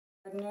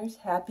Gardeners,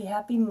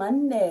 happy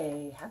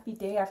Monday. Happy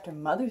day after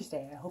Mother's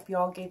Day. I hope you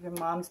all gave your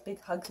moms big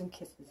hugs and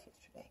kisses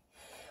yesterday.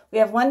 We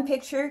have one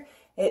picture.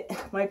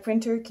 My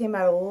printer came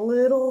out a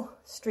little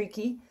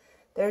streaky.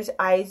 There's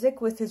Isaac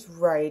with his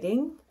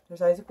writing. I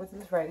love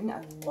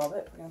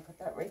it. We're going to put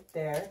that right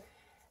there.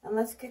 And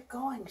let's get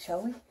going,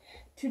 shall we?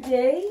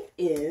 Today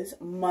is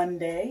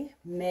Monday,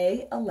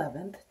 May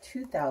 11th,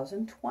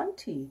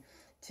 2020.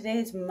 Today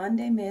is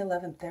Monday, May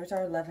 11th. There's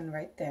our 11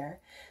 right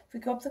there. If we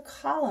go up the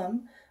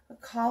column, a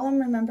column,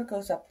 remember,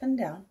 goes up and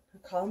down. A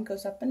column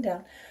goes up and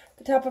down.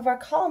 The top of our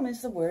column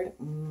is the word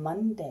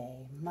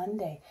Monday.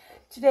 Monday.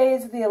 Today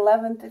is the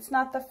 11th. It's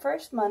not the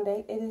first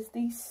Monday. It is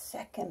the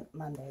second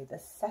Monday. The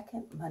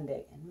second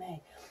Monday in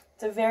May.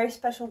 It's a very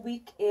special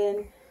week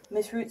in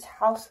Miss Ruth's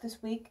house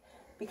this week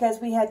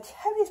because we had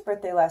Tevi's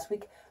birthday last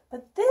week.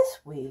 But this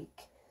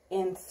week,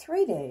 in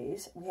 3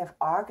 days, we have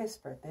August's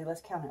birthday.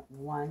 Let's count it.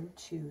 1,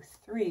 2,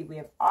 3. We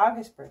have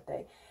August's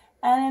birthday.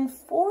 And in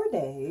 4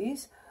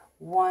 days,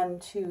 1,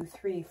 2,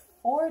 3,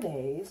 4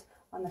 days,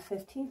 on the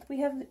 15th,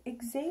 we have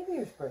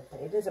Xavier's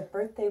birthday. It is a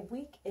birthday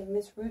week in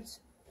Miss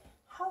Ruth's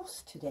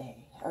house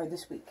today, or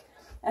this week.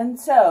 And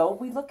so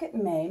we look at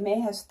May.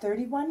 May has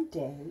 31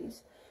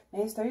 days.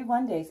 May has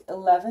 31 days.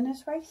 11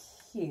 is right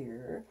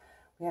here.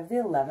 We have the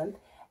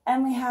 11th.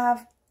 And we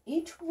have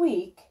each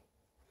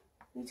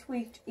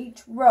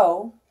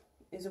row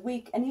is a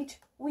week, and each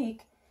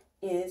week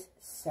is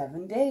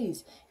 7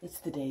 days. It's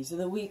the days of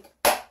the week.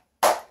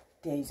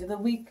 Days of the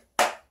week.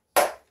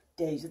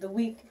 Days of the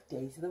week.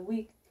 Days of the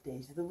week.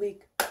 Days of the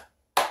week.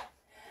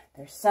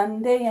 There's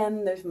Sunday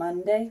and there's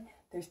Monday.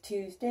 There's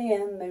Tuesday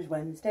and there's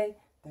Wednesday.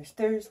 There's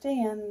Thursday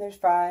and there's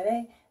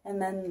Friday.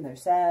 And then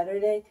there's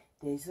Saturday.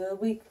 Days of the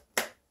week.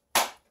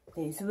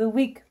 Days of the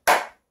week.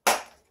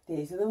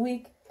 Days of the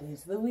week.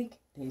 Days of the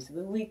week. Days of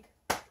the week.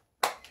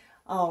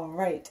 All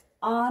right.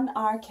 On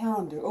our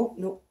calendar. Oh,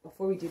 no.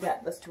 Before we do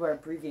that, let's do our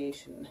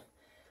abbreviation.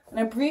 An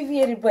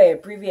abbreviated way,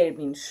 abbreviated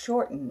means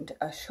shortened.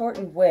 A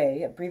shortened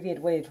way,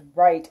 abbreviated way to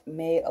write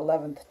May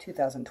 11th,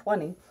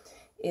 2020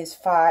 is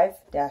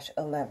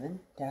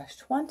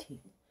 5-11-20.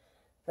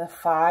 The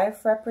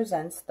 5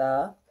 represents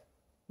the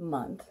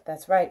month.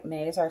 That's right,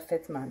 May is our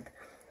 5th month.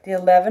 The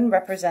 11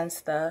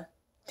 represents the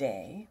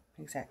day.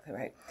 Exactly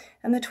right.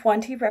 And the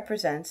 20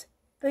 represents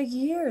the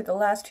year, the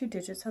last 2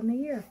 digits on the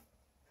year.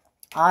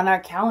 On our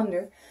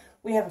calendar,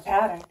 we have a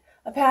pattern.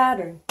 A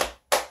pattern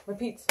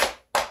repeats.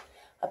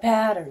 A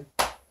pattern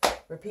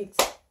repeats.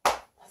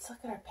 Let's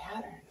look at our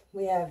pattern.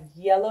 We have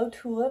yellow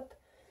tulip,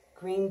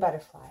 green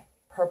butterfly,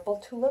 purple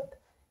tulip,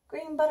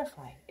 green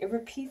butterfly. It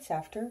repeats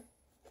after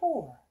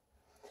 4.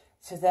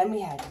 So then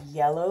we had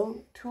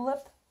yellow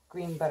tulip,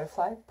 green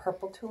butterfly,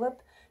 purple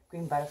tulip,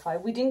 green butterfly.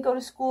 We didn't go to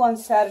school on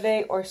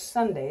Saturday or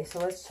Sunday, so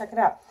let's check it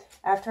out.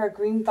 After our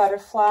green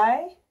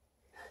butterfly,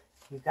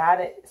 you got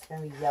it. It's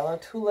going to be yellow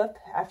tulip.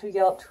 After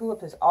yellow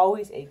tulip is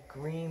always a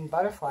green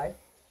butterfly.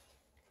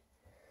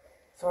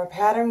 So our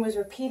pattern was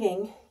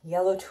repeating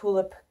yellow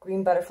tulip,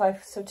 green butterfly.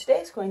 So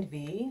today's going to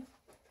be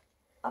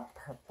a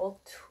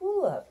purple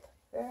tulip.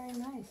 Very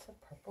nice, a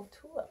purple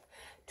tulip.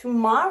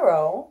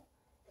 Tomorrow,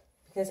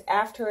 because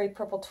after a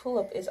purple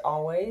tulip is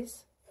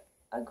always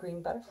a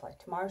green butterfly.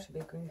 Tomorrow should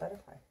be a green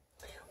butterfly.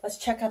 Let's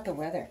check out the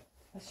weather.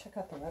 Let's check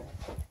out the weather.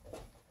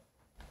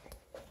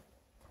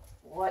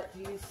 What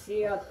do you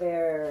see out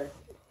there?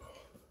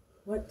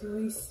 What do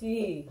we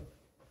see?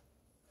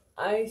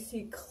 I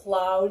see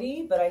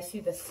cloudy, but I see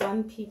the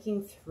sun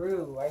peeking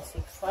through. I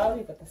see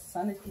cloudy, but the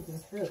sun is peeking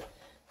through.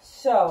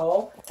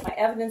 So, my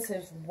evidence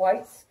is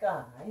white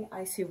sky.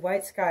 I see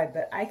white sky,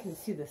 but I can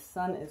see the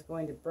sun is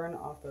going to burn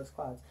off those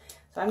clouds.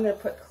 So, I'm going to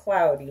put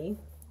cloudy,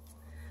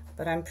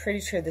 but I'm pretty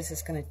sure this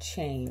is going to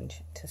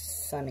change to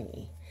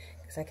sunny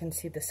because I can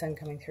see the sun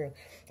coming through.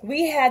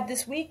 We had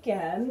this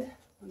weekend,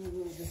 let me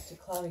move this to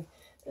cloudy.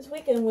 This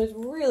weekend was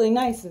really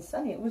nice and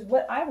sunny. It was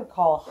what I would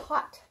call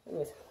hot. It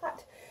was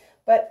hot.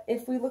 But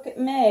if we look at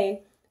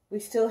May, we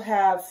still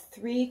have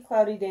 3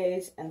 cloudy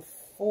days and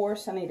 4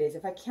 sunny days.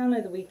 If I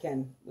counted the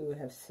weekend, we would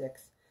have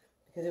 6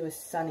 because it was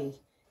sunny.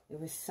 It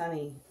was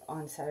sunny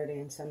on Saturday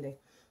and Sunday.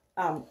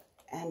 And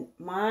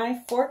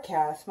my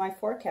forecast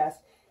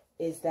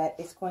is that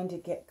it's going to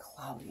get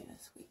cloudy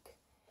this week.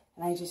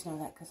 And I just know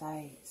that because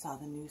I saw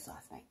the news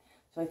last night.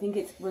 So I think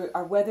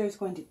our weather is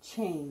going to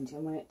change.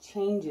 And when it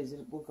changes,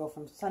 it will go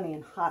from sunny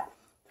and hot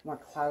to more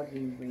cloudy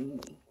and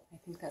rainy. I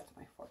think that's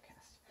my forecast.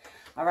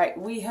 All right,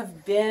 we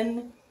have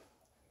been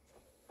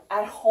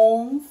at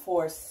home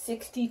for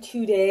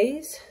 62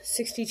 days.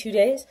 62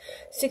 days.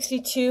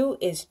 62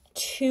 is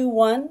 2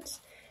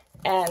 ones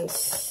and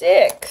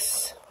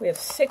 6. We have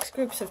 6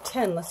 groups of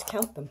 10. Let's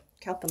count them.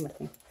 Count them with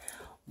me.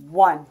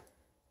 1,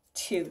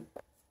 2,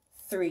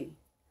 3,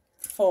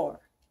 4,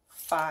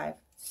 5,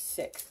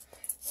 6.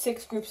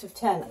 6 groups of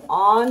 10.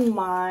 On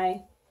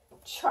my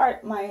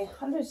chart, my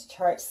hundreds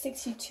chart,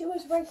 62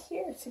 is right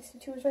here.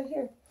 62 is right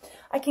here.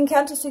 I can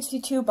count to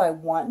 62 by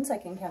ones. I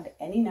can count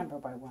to any number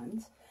by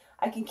ones.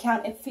 I can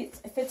count, it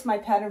fits my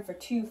pattern for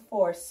 2,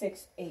 4,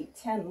 6, 8,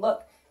 10.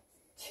 Look,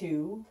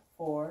 2,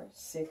 4,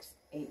 6,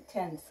 8,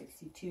 10,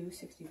 62,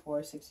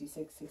 64,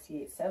 66,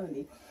 68,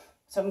 70.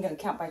 So I'm going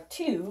to count by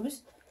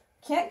 2s.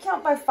 Can't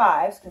count by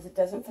 5s because it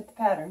doesn't fit the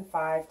pattern.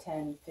 5,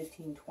 10,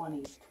 15,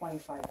 20,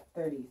 25,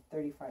 30,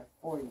 35,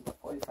 40,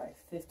 45,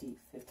 50,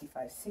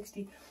 55,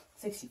 60,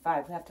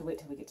 65. We have to wait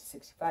till we get to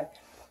 65.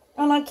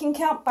 And I can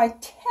count by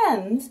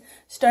 10s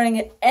starting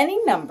at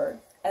any number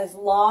as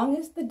long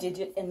as the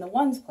digit in the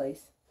ones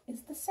place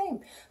is the same.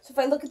 So if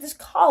I look at this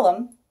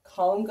column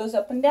goes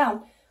up and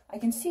down. I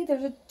can see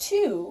there's a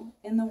 2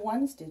 in the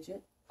ones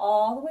digit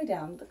all the way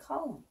down the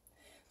column.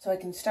 So I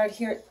can start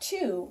here at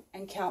 2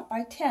 and count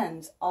by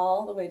 10s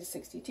all the way to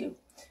 62.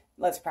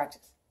 Let's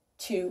practice.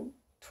 2,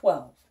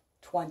 12,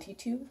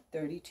 22,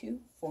 32,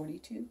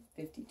 42,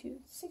 52,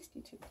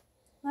 62.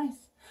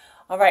 Nice.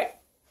 All right.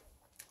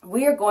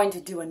 We are going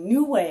to do a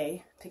new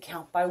way to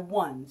count by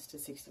 1s to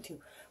 62.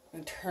 We're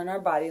going to turn our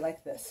body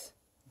like this.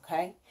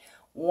 Okay?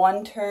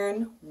 1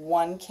 turn,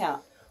 1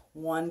 count.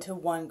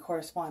 1-to-1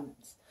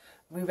 correspondence.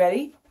 Are we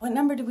ready? What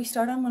number do we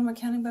start on when we're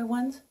counting by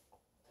 1s?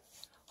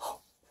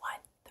 Oh, 1.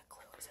 The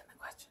clue is in the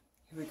question.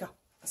 Here we go.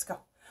 Let's go.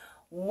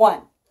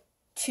 1,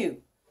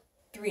 2,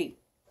 3,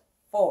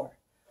 4,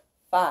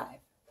 5,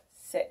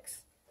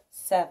 6,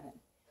 7,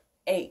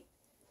 8,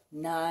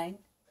 9,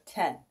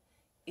 10,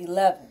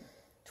 11,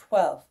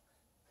 12,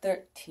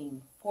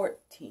 13,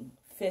 14,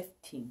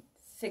 15,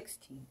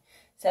 16,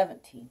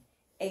 17,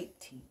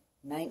 18,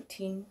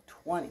 19,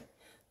 20,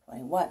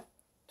 21,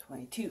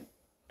 22,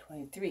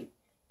 23,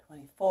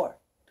 24,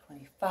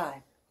 25,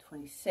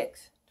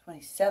 26,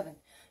 27,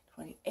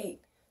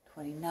 28,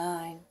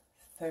 29,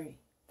 30,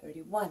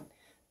 31,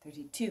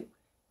 32,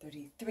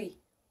 33,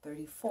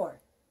 34,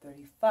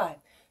 35,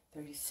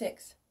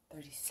 36,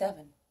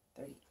 37,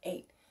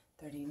 38,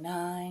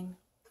 39,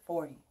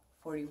 40,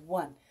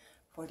 41,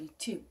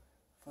 42,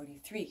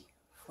 43,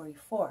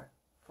 44,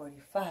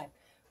 45,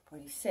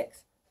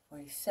 46,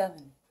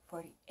 47,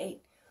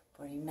 48,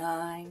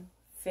 49,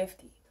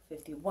 50,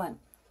 51,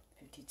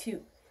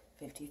 52,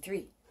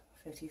 53,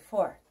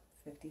 54,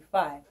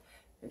 55,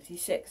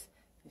 56,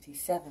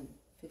 57,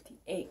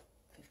 58,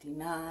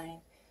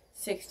 59,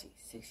 60,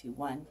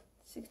 61,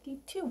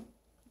 62.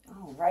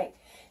 All right.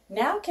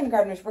 Now,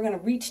 kindergartners, we're going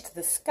to reach to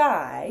the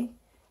sky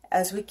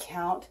as we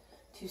count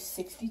to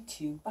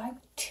 62 by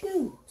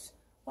 2s.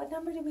 What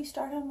number did we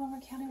start on when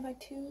we're counting by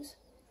 2s?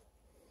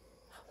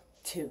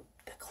 2.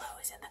 The clue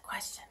is in the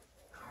question.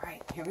 All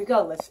right, here we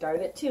go. Let's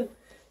start at 2.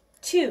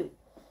 2,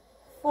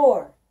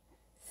 4,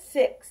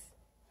 6,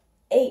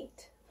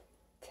 8,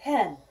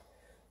 10,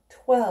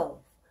 12,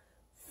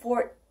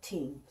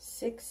 14,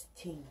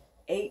 16,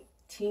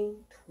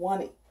 18,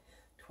 20,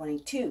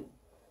 22,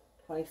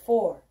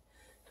 24,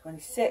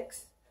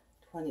 26,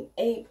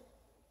 28,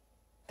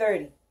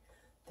 30,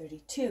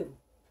 32,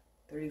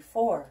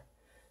 34,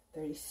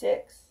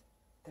 36,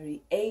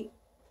 38,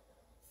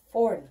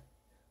 40,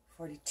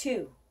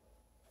 42,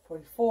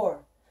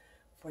 44,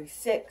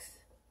 46,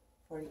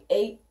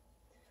 48,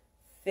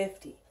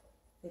 50,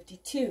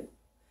 52,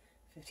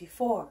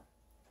 54,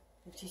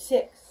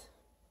 56,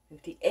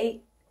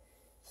 58,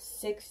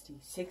 60,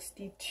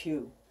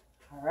 62.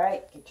 All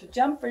right, get your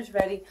jumpers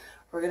ready.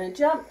 We're going to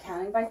jump,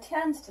 counting by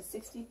 10s to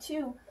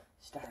 62,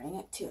 starting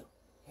at 2.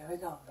 Here we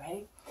go,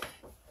 ready?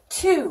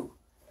 2,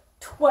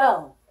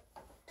 12,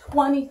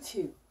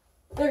 22,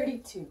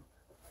 32,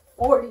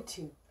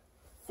 42,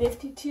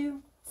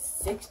 52,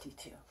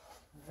 62.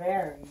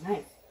 Very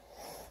nice.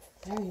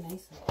 Very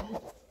nicely done.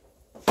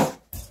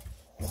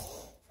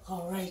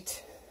 All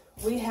right,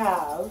 we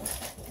have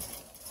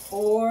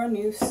 4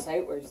 new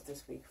sight words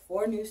this week.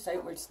 4 new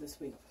sight words this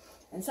week.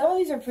 And some of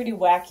these are pretty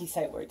wacky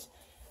sight words.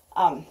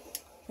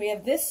 We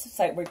have this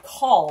sight word,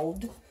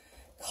 called.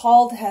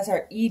 Called has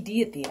our ED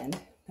at the end.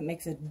 It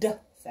makes a D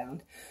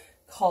sound.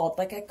 Called.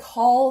 Like I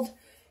called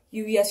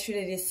you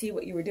yesterday to see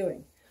what you were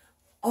doing.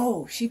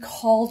 Oh, she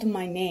called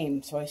my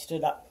name, so I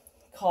stood up.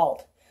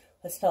 Called.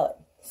 Let's spell it.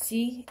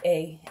 C-A-L-L-E-D.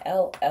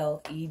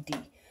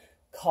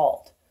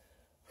 Called.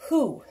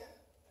 Who?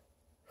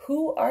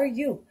 Who are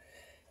you?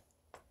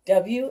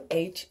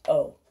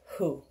 W-H-O.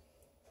 Who?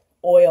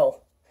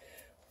 Oil.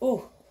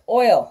 Ooh,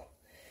 oil.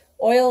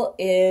 Oil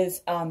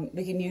is,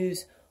 we can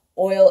use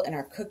oil in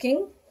our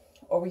cooking,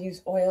 or we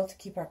use oil to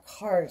keep our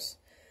cars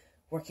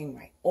working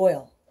right.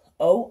 Oil.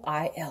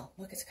 O-I-L.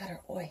 Look, it's got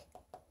our oi.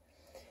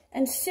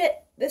 And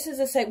sit. This is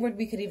a sight word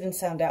we could even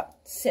sound out.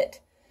 Sit.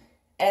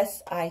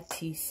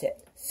 S-I-T,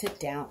 sit. Sit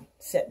down.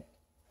 Sit.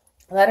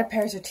 Letter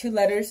pairs are 2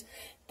 letters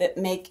that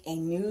make a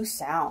new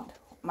sound.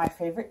 My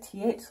favorite,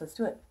 TH. Let's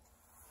do it.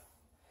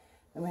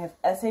 Then we have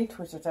SH,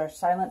 which is our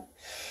silent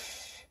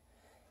sh.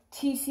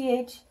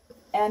 TCH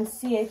and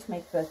CH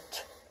make the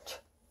ch, ch,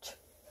 ch,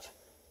 ch,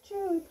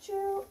 choo,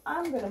 choo.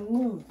 I'm going to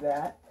move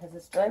that because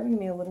it's driving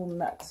me a little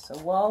nuts. So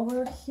while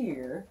we're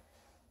here,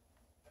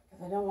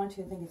 because I don't want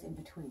you to think it's in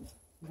between,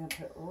 I'm going to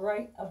put it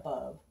right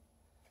above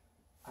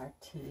our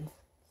TCH.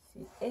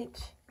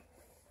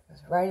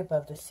 It's right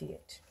above the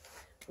CH.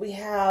 We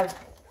have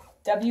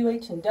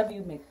WH and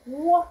W make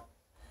wah,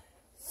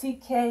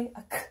 CK,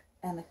 a K,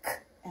 and a K,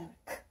 and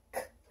a K,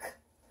 K, K.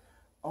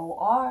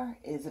 O-R,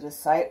 is it a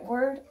sight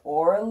word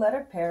or a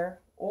letter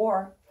pair?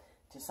 Or,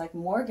 just like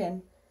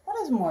Morgan, what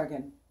is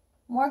Morgan?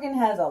 Morgan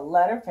has a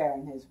letter pair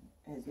in his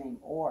name,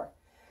 or.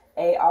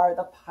 A-R,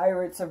 the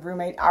pirates of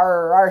roommate,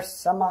 R,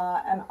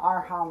 Arsama, and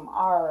Arham,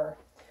 R.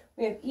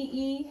 We have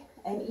E-E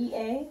and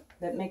E-A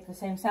that make the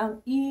same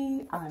sound.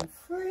 E, I'm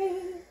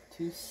free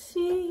to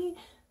see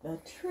the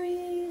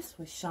trees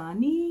with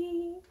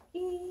Shawnee,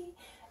 E.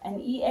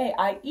 And E-A,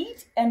 I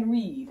eat and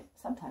read,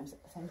 sometimes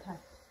at the same time.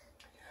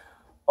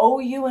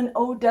 O-U and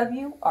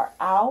O-W are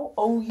ow,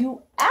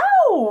 O-U,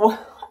 ow,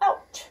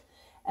 ouch.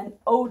 And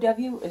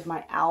O-W is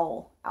my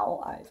owl,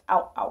 owl eyes,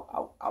 ow, ow,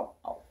 ow, ow,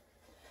 ow.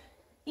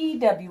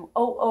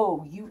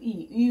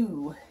 E-W-O-O-U-E,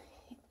 ew.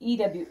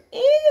 E-W,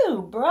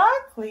 ew,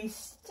 broccoli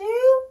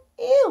stew,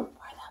 ew.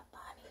 For the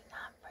bunny,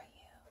 not for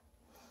you.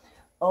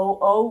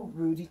 O-O,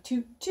 Rudy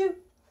toot toot.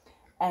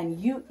 And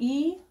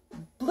U-E,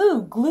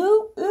 blue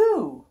glue,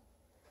 ooh.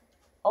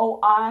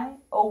 O-I,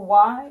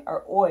 O-Y,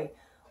 or oi.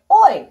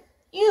 Oi,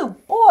 you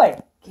boy,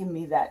 give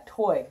me that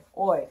toy,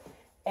 oi.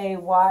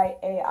 A-Y,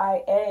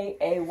 A-I-A,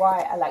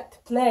 A-Y, I like to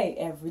play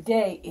every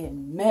day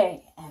in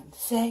May and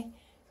say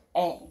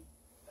A.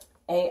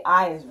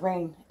 A-I is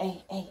rain.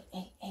 A.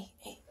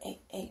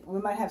 We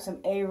might have some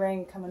A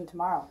rain coming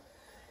tomorrow.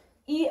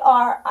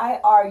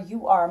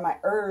 E-R-I-R-U-R, my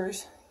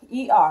ers.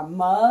 E-R,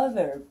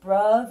 mother,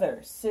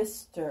 brother,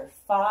 sister,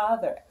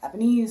 father,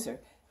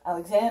 Ebenezer,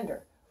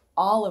 Alexander,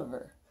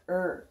 Oliver,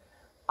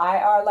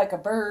 I-R like a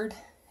bird,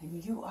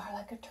 and you are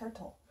like a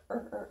turtle.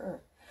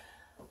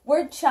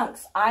 Word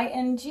chunks,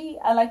 I-N-G,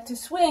 I like to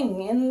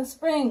swing in the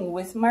spring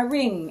with my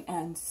ring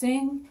and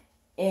sing,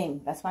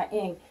 ing. That's my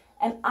ing.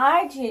 And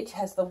I-G-H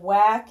has the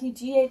wacky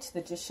G-H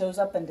that just shows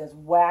up and does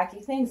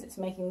wacky things. It's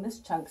making this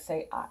chunk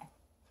say I.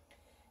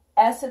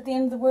 S at the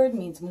end of the word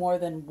means more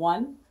than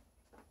one.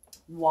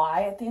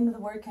 Y at the end of the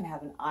word can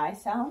have an I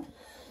sound,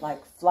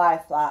 like fly,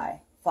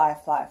 fly, fly,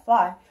 fly,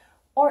 fly.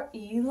 Or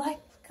E like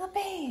a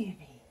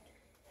baby.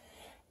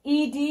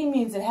 ED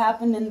means it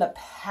happened in the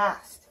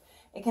past.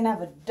 It can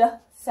have a D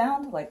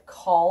sound like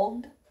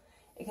called.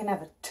 It can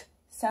have a T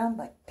sound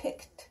like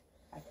picked.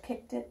 I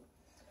picked it.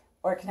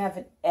 Or it can have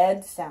an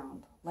ed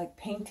sound, like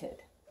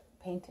painted,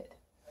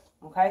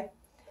 okay?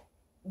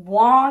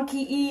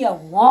 Wonky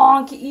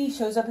E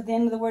shows up at the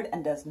end of the word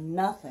and does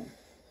nothing.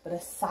 But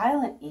a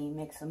silent E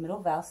makes the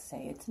middle vowel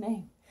say its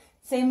name.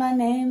 Say my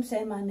name,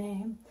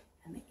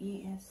 and the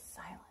E is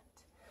silent.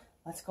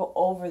 Let's go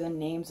over the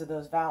names of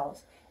those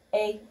vowels.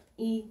 A,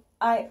 E,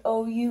 I,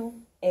 O,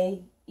 U,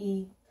 A,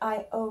 E,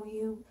 I, O,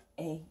 U,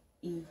 A,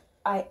 E,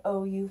 I,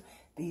 O, U.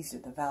 These are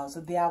the vowels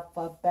of the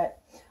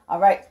alphabet. All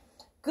right.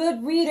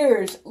 Good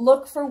readers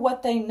look for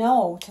what they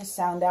know to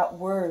sound out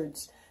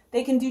words.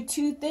 They can do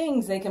two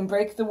things. They can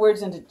break the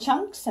words into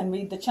chunks and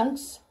read the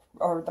chunks,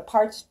 or the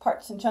parts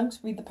and chunks,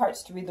 read the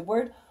parts to read the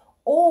word,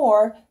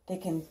 or they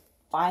can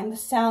find the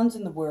sounds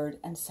in the word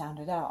and sound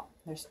it out.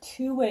 There's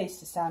two ways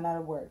to sound out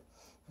a word.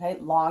 Okay?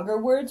 Longer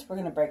words, we're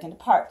going to break into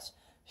parts.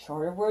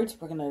 Shorter words,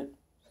 we're going to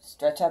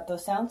stretch out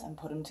those sounds and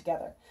put them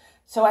together.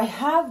 So I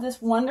have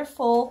this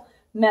wonderful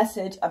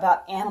message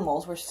about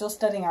animals. We're still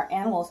studying our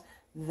animals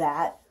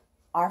that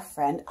our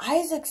friend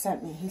Isaac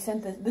sent me. He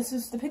sent this. This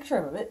is the picture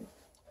of it.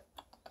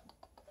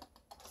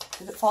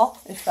 Did it fall?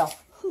 It fell.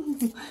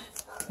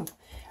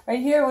 Right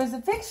here was a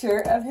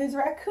picture of his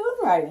raccoon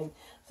riding.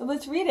 So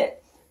let's read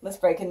it. Let's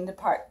break it into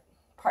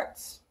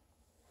parts.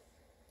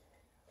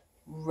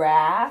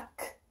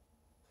 Rack.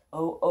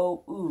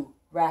 O-O-U.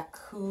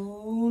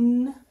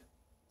 Raccoon.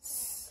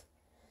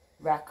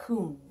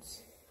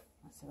 Raccoons.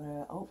 Let's see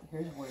what oh,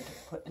 here's a word to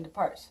put into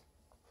parts.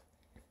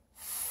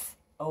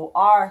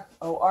 O-R.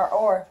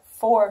 O-R-or.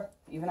 For.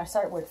 Even I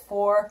start with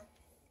for.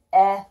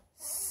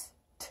 Est.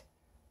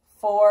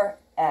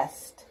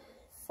 Forest.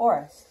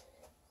 Forest.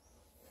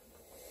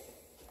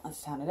 Let's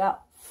sound it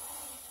out.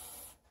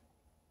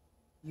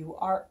 You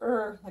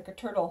are like a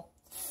turtle.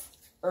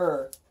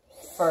 Fur.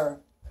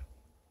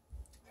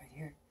 Right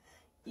here.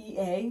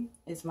 E-A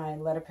is my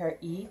letter pair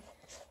E.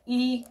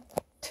 Eat.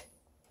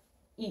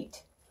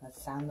 Eat.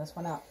 Let's sound this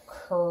one out.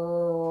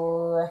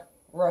 Cr.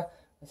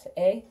 What's the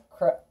A?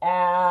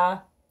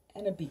 A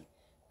and a B.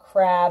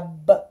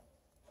 Crab.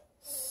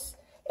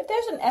 If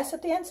there's an S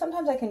at the end,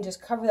 sometimes I can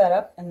just cover that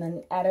up and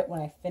then add it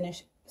when I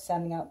finish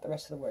sounding out the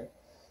rest of the word.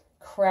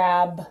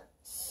 Crabs.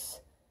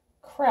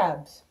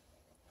 Crabs.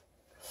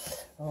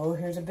 Oh,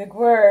 here's a big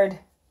word. I'm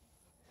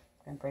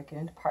going to break it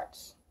into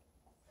parts.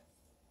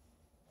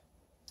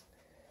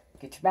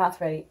 Get your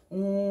mouth ready.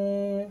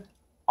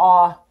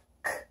 Awk.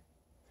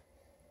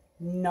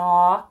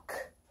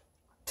 Knock.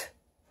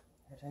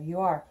 There's how you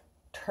are.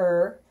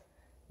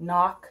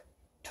 Knock.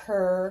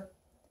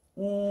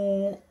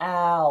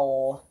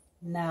 Owl.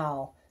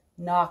 Now.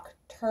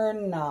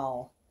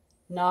 Nocturnal.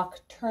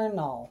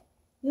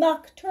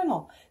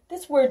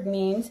 This word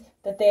means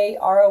that they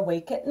are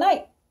awake at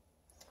night.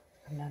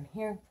 Come down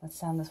here. Let's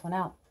sound this one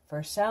out.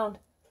 First sound.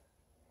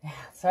 Yeah,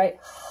 that's right.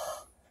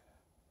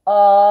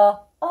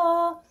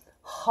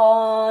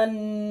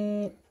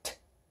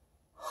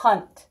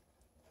 Hunt.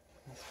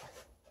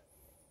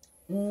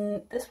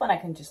 This one I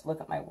can just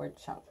look at my word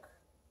chunk.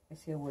 I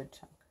see a word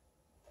chunk.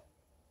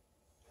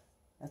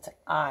 That's an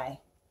I.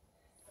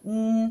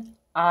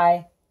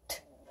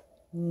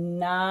 Night.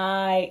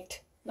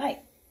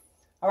 Night.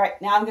 All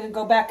right, now I'm going to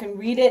go back and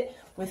read it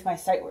with my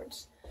sight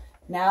words.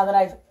 Now that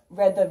I've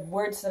read the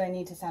words that I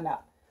need to sound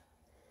out.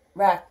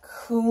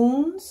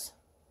 Raccoons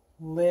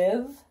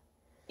live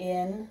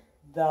in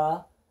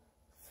the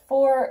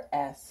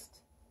forest.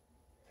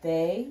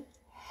 They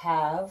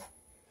have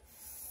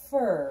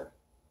fur.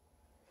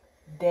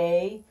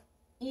 They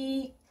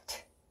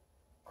eat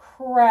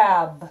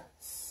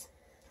crabs.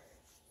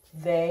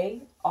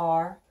 They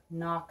are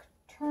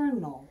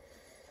nocturnal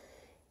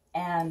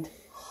and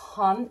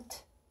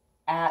hunt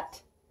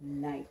at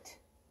night.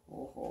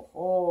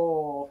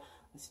 Oh.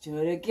 Let's do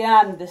it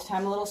again, this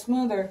time a little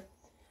smoother.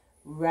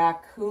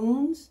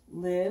 Raccoons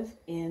live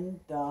in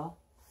the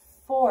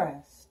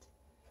forest.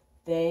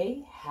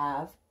 They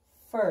have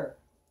fur.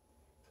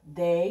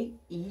 They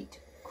eat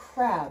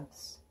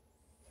crabs.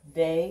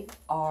 They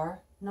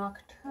are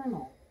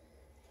nocturnal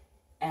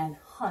and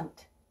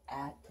hunt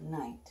at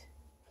night.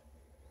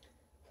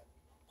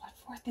 What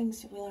 4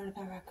 things did we learn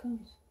about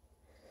raccoons?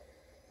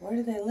 Where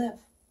do they live?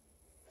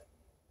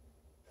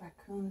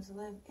 Raccoons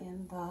live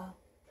in the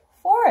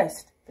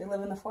forest. They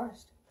live in the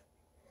forest.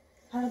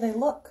 How do they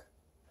look?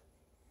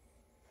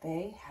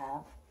 They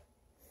have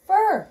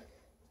fur.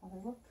 How do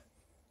they look?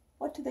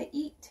 What do they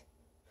eat?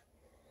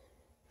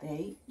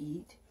 They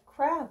eat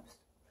crabs.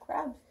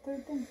 Crabs,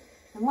 3rd thing.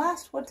 And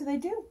last, what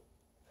do?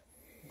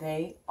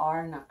 They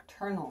are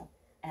nocturnal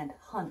and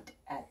hunt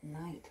at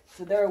night.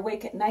 So they're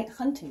awake at night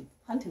hunting,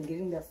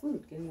 getting their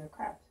food, getting their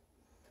crabs.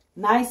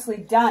 Nicely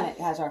done. It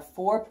has our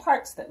 4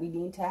 parts that we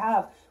need to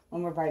have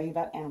when we're writing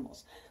about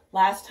animals.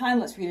 Last time,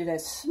 let's read it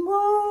as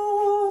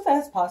smooth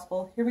as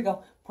possible. Here we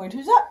go.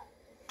 Pointers up.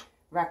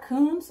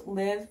 Raccoons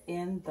live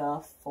in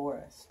the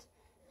forest.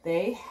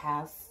 They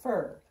have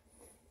fur.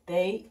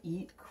 They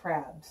eat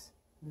crabs.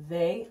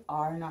 They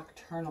are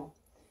nocturnal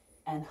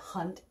and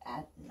hunt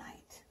at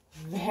night.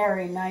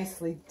 Very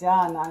nicely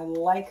done. I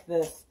like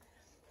this.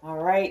 All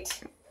right.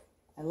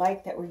 I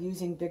like that we're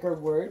using bigger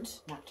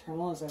words.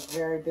 Nocturnal is a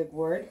very big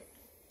word.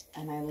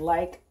 And I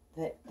like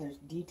that there's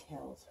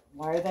details.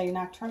 Why are they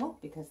nocturnal?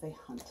 Because they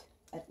hunt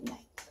at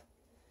night.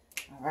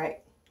 All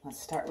right. Let's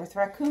start with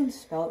raccoons.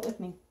 Spell it with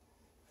me.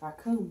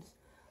 Raccoons.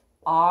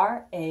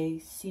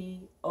 R-A-C-O-O-N-S.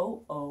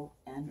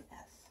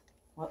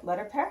 What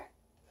letter pair?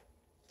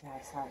 Yeah,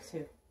 I saw it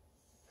too.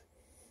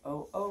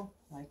 O-O,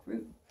 like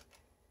root.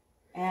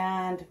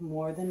 And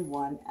more than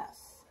one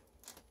S.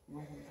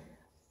 More than one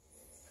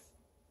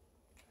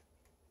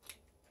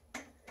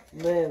S.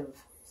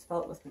 Live.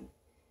 Spell it with me.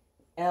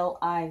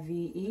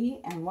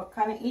 L-I-V-E. And what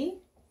kind of E?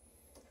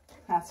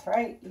 That's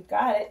right. You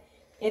got it.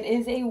 It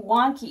is a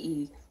wonky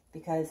E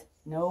because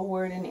no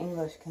word in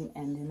English can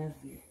end in a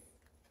V.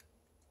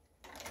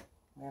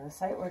 We have a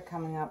sight word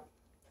coming up.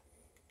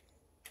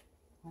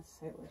 What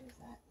sight word is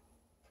that?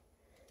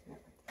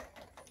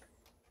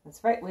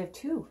 That's right. We have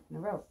 2 in a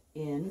row.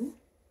 In.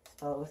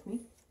 Spell it with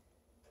me.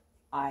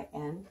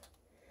 I-N.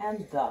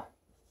 And the.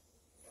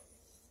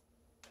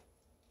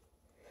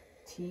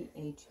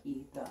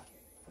 T-H-E. The.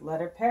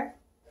 Letter pair.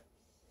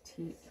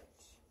 T-H.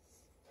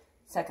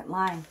 Second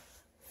line.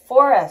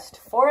 Forest.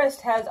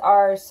 Forest has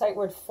our sight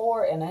word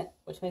for in it,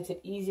 which makes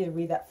it easy to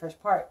read that first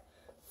part.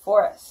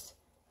 Forest.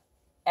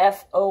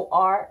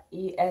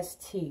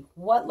 F-O-R-E-S-T.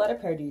 What letter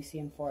pair do you see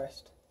in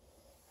forest?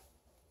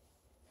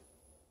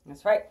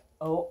 That's right.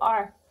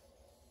 O-R.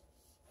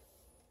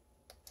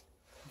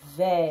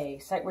 They.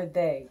 Sight word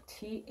they.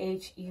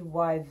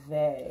 T-H-E-Y.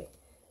 They.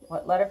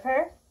 What letter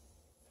pair?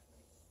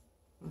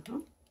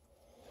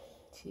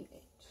 T-H.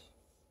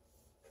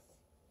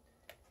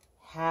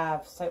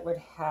 Have. Sight word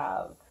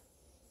have.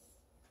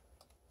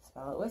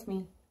 Spell it with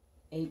me.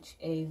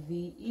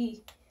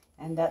 H-A-V-E.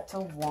 And that's a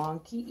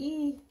wonky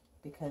E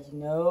because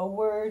no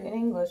word in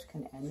English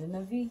can end in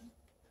a V.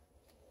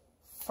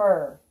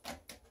 Fur.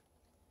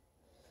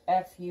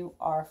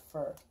 F-U-R.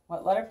 Fur.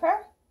 What letter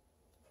pair?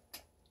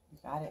 You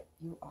got it.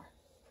 You are.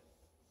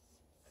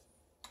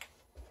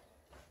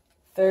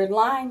 Third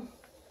line.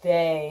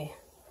 They.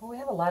 Oh, we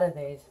have a lot of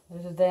theys.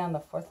 There's a they on the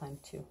 4th line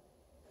too.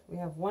 We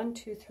have 1,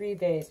 2, 3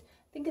 theys.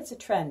 I think it's a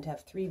trend to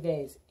have 3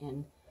 theys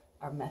in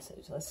our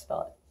message. Let's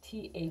spell it.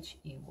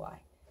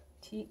 T-H-E-Y.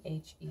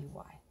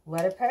 T-H-E-Y.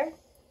 Letter pair?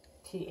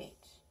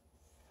 T-H.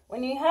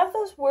 When you have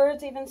those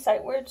words, even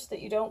sight words that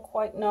you don't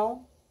quite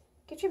know,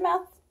 get your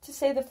mouth to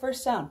say the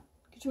first sound.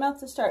 Get your mouth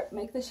to start.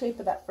 Make the shape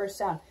of that first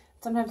sound.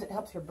 Sometimes it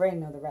helps your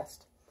brain know the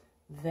rest.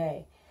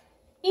 They.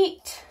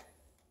 Eat.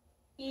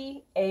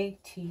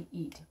 E-A-T.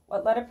 Eat.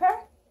 What letter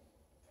pair?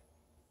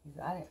 You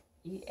got it.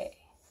 E-A.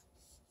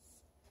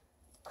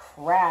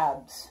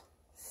 Crabs.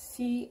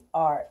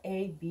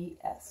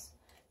 C-R-A-B-S.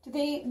 Do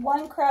they eat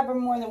 1 crab or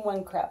more than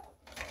 1 crab?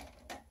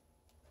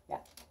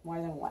 Yeah,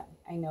 more than 1.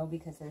 I know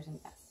because there's an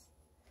S.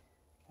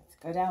 Let's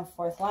go down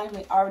 4th line.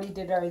 We already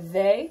did our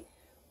they.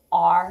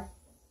 R-A-R-E.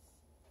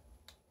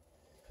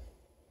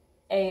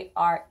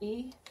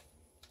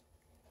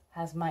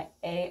 has my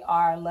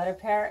AR letter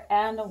pair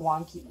and a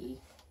wonky E.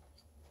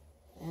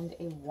 And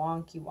a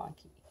wonky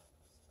wonky E.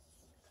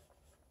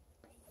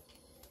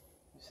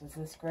 This is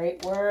this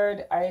great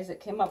word Isaac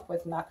came up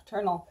with,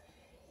 nocturnal.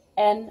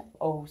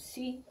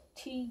 N-O-C-T-U-R-N-A-L.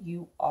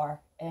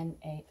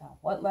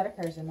 What letter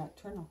pair is in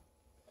nocturnal?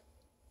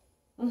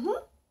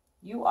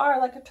 You are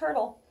like a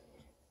turtle.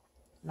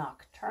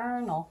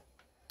 Nocturnal.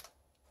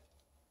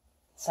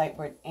 Sight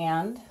word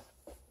and.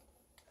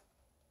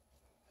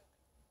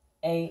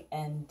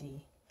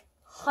 A-N-D.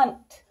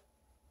 Hunt.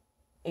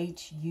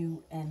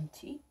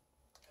 H-U-N-T.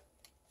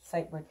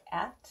 Sight word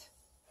at.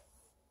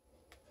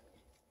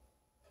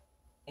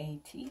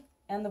 A-T.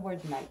 And the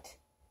word night.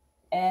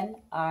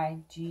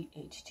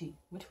 N-I-G-H-T.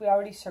 Which we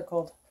already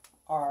circled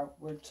our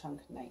word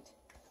chunk night.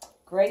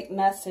 Great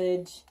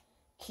message.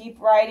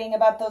 Keep writing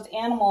about those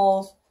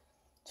animals.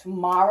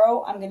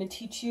 Tomorrow I'm going to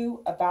teach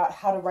you about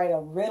how to write a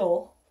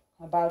riddle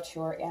about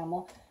your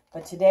animal.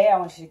 But today I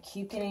want you to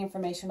keep getting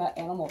information about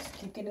animals.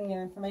 Keep getting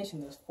their information.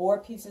 There's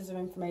 4 pieces of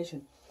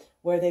information.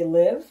 Where they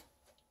live,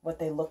 what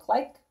they look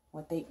like,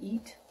 what they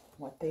eat,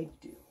 what they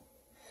do.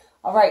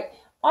 All right.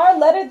 Our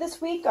letter this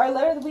week, our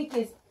letter of the week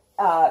is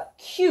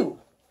Q.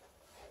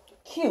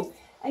 Q.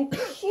 And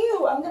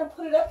Q, I'm going to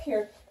put it up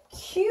here.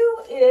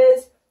 Q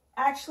is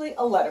actually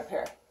a letter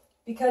pair.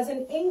 Because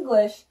in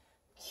English,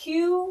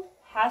 Q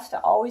has to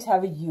always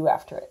have a U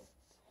after it.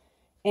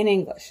 In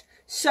English.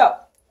 So,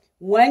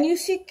 when you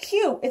see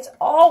Q, it's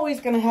always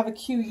going to have a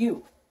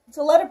QU. It's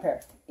a letter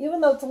pair.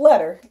 Even though it's a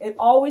letter, it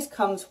always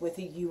comes with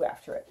a U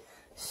after it.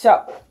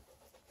 So,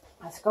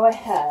 let's go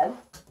ahead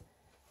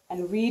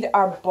and read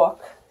our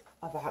book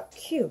about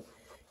Q.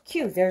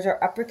 Q, there's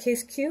our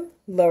uppercase Q,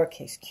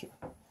 lowercase q.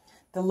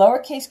 The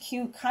lowercase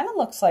q kind of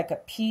looks like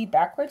a P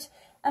backwards.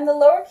 And the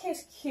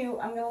lowercase q,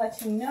 I'm going to let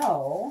you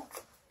know,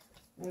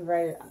 let me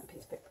write it on a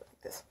piece of paper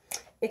like this.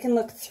 It can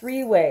look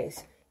 3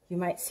 ways. You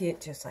might see it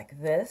just like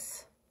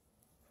this,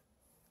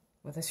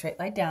 with a straight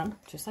line down,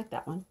 just like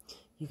that one.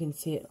 You can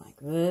see it like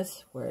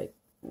this, where it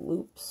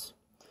loops.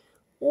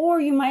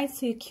 Or you might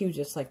see a Q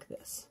just like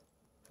this,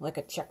 like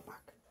a check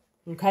mark.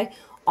 Okay?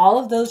 All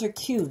of those are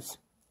Qs.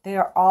 They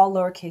are all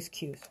lowercase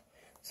q's.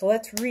 So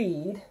let's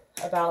read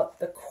about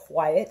the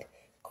quiet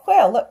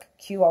quail. Look,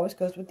 Q always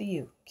goes with the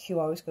U. Q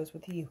always goes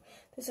with the U.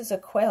 This is a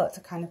quail. It's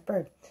a kind of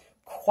bird.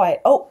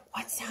 Quiet. Oh,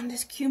 what sound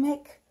does Q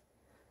make?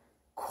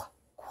 Qua,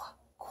 qua,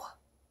 qua,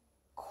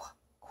 qua, qua,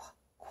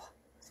 qua.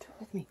 Do it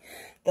with me.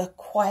 The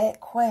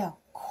quiet quail.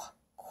 Qua,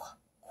 qua,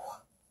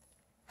 qua.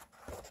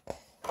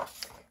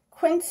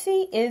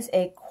 Quincy is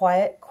a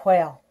quiet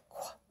quail.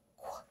 Qua,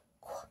 qua,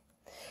 qua.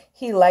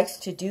 He likes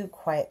to do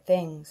quiet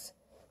things.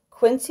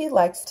 Quincy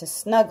likes to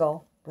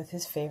snuggle with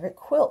his favorite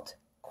quilt.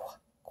 Qua,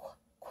 qua,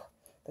 qua.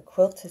 The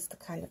quilt is the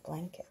kind of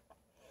blanket.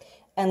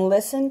 And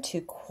listen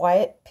to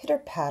quiet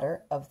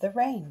pitter-patter of the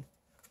rain.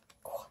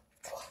 Qua,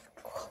 qua,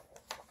 qua.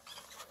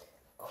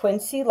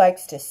 Quincy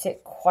likes to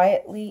sit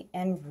quietly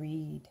and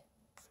read.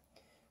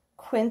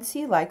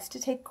 Quincy likes to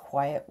take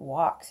quiet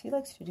walks. He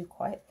likes to do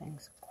quiet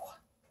things. Qua,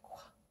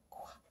 qua,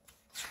 qua.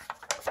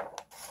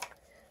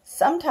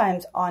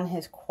 Sometimes on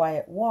his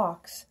quiet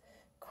walks,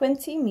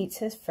 Quincy meets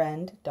his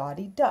friend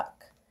Dottie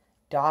Duck.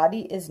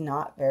 Dottie is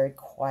not very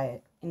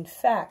quiet. In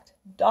fact,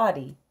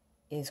 Dottie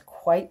is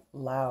quite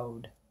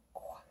loud.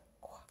 Quack,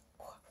 quack,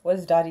 quack. What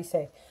does Dottie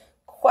say?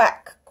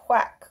 Quack,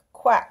 quack,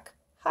 quack.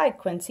 Hi,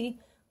 Quincy.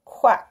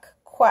 Quack,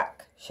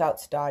 quack,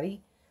 shouts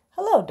Dottie.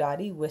 Hello,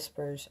 Dottie,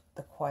 whispers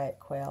the quiet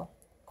quail.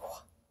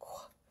 Quack,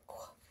 quack,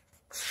 quack.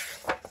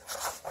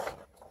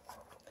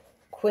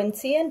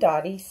 Quincy and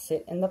Dottie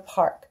sit in the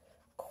park.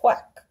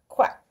 Quack,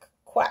 quack,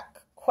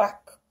 quack,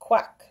 quack,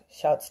 quack,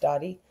 shouts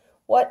Dottie.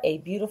 What a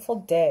beautiful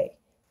day.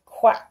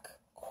 Quack,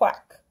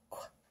 quack,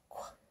 quack,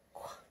 quack,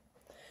 quack.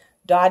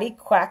 Dottie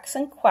quacks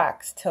and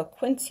quacks till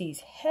Quincy's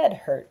head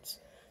hurts.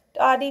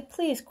 Dottie,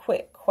 please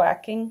quit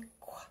quacking.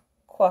 Quack,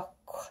 quack,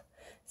 quack,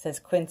 says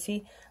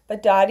Quincy.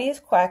 But Dottie is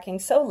quacking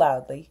so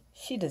loudly,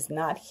 she does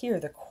not hear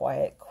the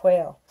quiet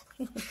quail.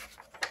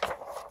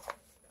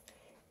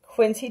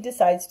 Quincy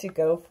decides to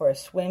go for a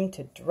swim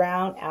to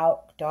drown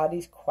out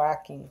Dottie's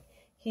quacking.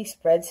 He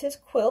spreads his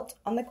quilt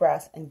on the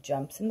grass and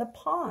jumps in the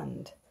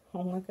pond.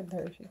 Oh, look at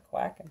her, she's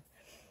quacking.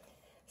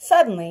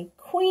 Suddenly,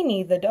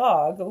 Queenie the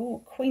dog,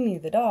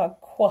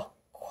 quah,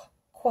 quah,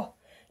 quah,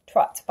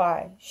 trots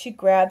by. She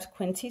grabs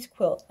Quincy's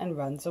quilt and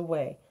runs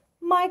away.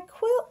 My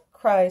quilt,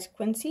 cries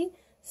Quincy.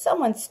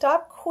 Someone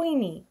stop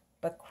Queenie.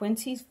 But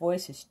Quincy's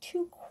voice is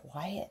too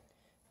quiet.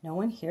 No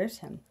one hears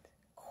him.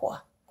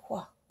 Quah,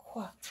 quah,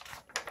 quah.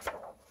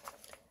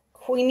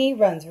 Queenie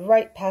runs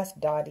right past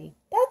Dottie.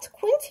 That's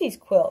Quincy's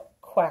quilt,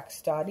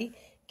 quacks Dottie.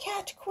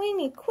 Catch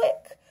Queenie,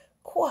 quick!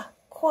 Quah,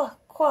 quah,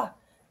 quah.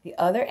 The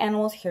other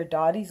animals hear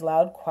Dottie's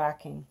loud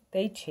quacking.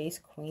 They chase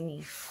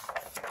Queenie.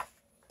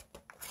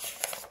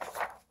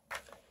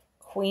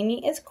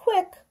 Queenie is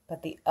quick,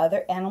 but the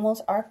other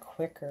animals are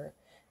quicker.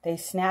 They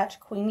snatch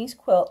Queenie's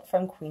quilt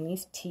from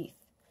Queenie's teeth.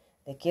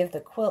 They give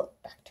the quilt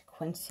back to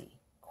Quincy.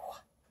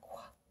 Quah,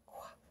 quah,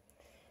 quah.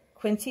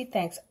 Quincy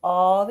thanks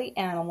all the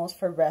animals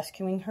for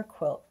rescuing her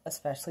quilt,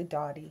 especially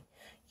Dottie.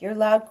 Your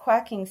loud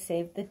quacking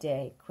saved the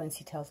day,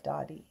 Quincy tells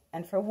Dottie.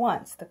 And for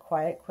once, the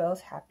quiet quail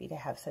is happy to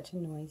have such a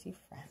noisy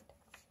friend.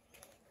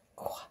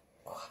 Quack,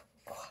 quack,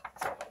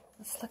 quack.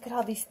 Let's look at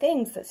all these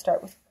things that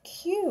start with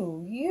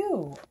Q,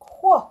 U,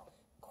 quack,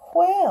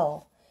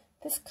 quail.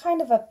 This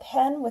kind of a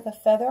pen with a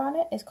feather on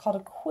it is called a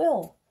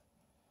quill.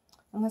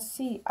 And let's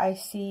see, I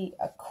see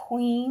a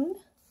queen.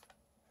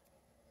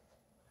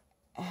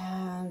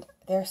 And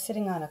they're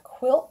sitting on a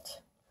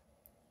quilt.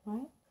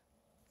 Right?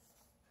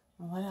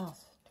 And what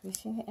else? Do we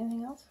see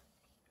anything else?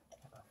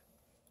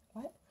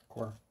 What?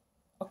 Quarter.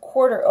 A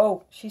quarter.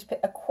 Oh,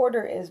 a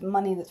quarter is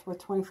money that's worth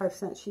 25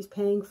 cents. She's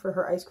paying for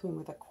her ice cream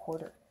with a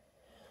quarter.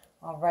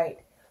 All right.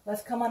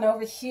 Let's come on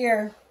over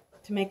here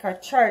to make our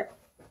chart.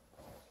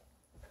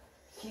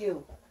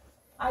 Q.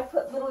 I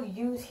put little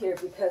U's here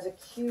because a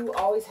Q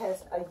always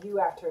has a U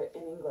after it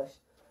in English.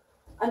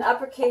 An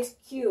uppercase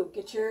Q.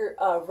 Get your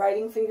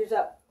writing fingers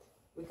up.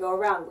 We go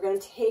around. We're going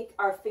to take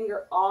our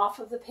finger off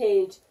of the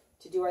page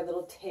to do our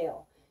little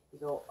tail. You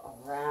go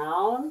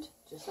around,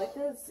 just like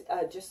this,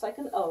 just like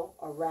an O,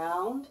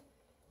 around,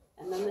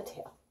 and then the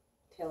tail.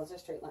 Tail is a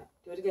straight line.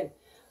 Do it again.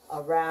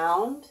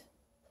 Around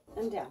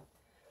and down.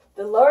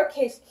 The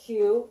lowercase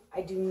q,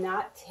 I do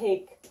not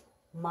take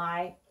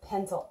my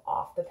pencil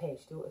off the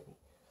page. Do it with me.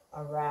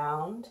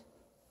 Around,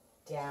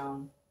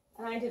 down,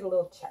 and I did a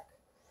little check.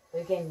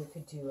 But again, you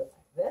could do it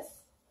like this,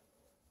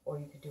 or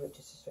you could do it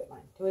just a straight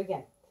line. Do it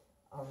again.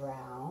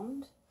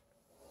 Around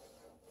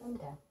and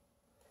down.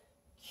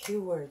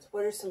 Q words.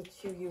 What are some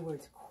QU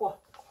words? Qua,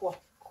 qua,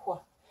 qua.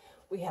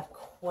 We have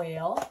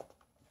quail.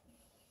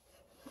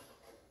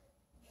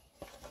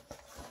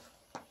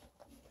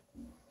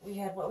 We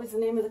had, what was the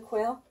name of the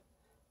quail?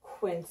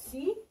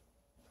 Quincy.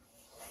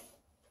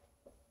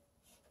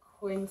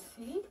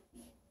 Quincy.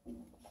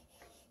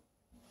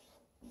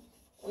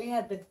 We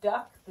had the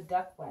duck. The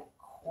duck went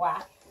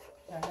quack.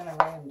 I'm going to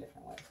write them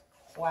different ways.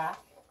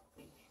 Quack.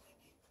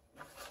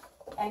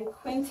 And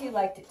Quincy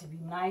liked it to be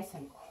nice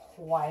and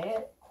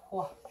quiet.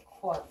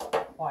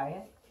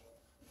 Quiet.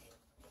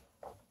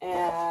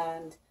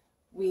 And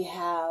we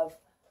have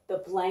the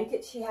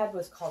blanket she had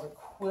was called a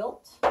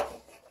quilt.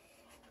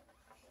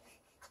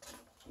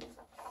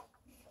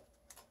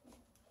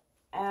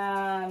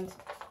 And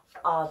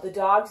the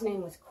dog's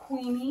name was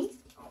Queenie.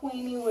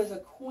 Queenie was a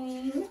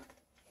queen.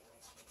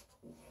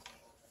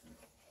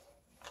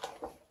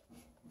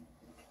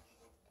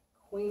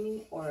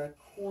 Queenie or a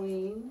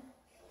queen.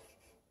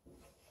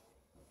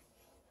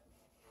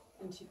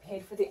 And she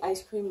paid for the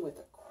ice cream with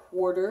a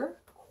quarter.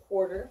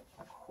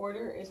 A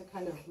quarter is a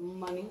kind of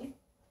money.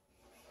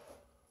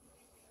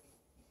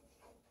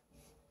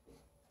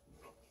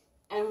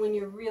 And when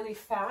you're really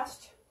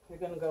fast, you're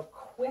going to go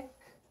quick.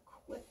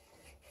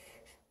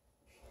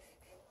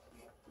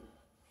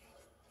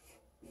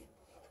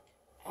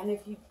 And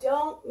if you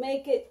don't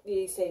make it,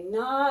 you say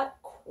not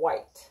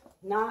quite.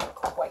 Not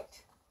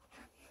quite.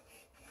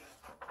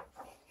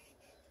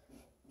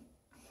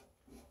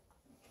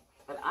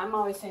 But I'm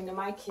always saying to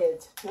my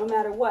kids, no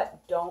matter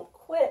what, don't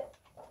quit.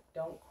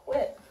 Don't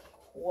quit.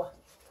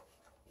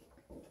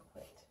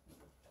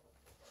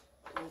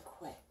 Don't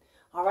quit.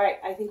 All right,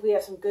 I think we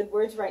have some good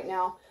words right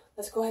now.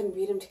 Let's go ahead and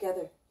read them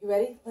together. You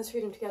ready? Let's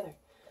read them together.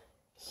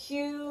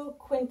 Q,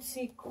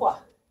 Quincy, qua.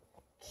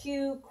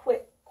 Q,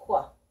 quit,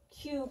 qua.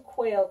 Q,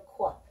 quail,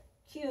 qua.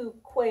 Q,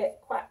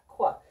 quiet, quack,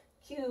 qua.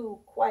 Q,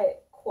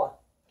 quiet, qua.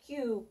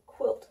 Q,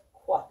 quilt,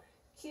 qua.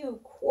 Q,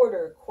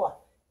 quarter, qua.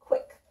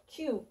 Quick.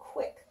 Q,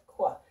 quick.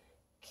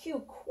 Q,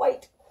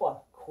 quite, qua,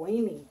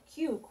 queenie,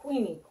 Q,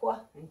 queenie, qua,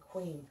 and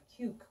queen,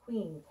 Q,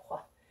 queen, qua.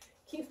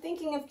 Keep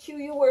thinking of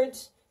QU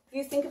words. If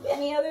you think of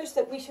any others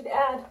that we should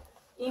add,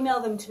 email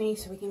them to me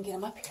so we can get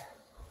them up here,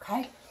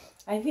 okay?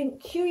 I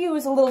think QU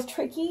is a little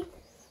tricky,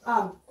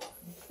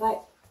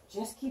 but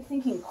just keep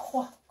thinking,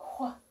 qua.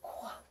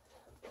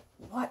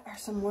 What are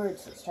some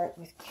words that start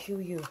with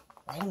QU?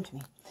 Write them to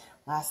me.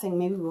 Last thing,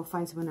 maybe we'll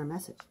find some in our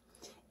message.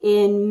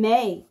 In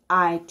May,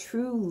 I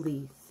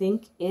truly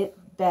think it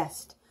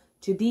best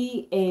to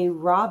be a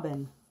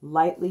robin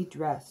lightly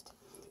dressed,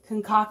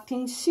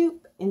 concocting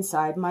soup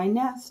inside my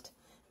nest.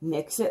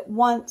 Mix it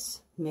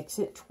once, mix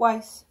it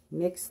twice,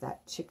 mix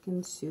that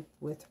chicken soup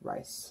with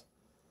rice.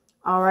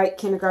 All right,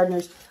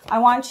 kindergartners, I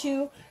want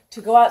you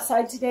to go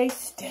outside today.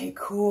 Stay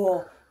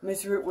cool.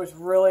 Miss Root was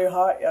really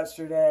hot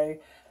yesterday.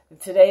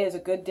 Today is a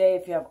good day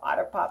if you have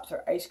Otter Pops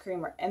or ice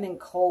cream or anything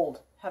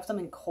cold. Have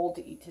something cold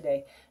to eat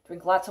today.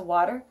 Drink lots of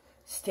water.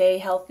 Stay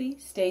healthy,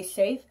 stay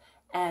safe,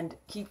 and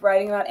keep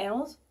writing about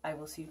animals. I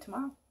will see you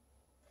tomorrow.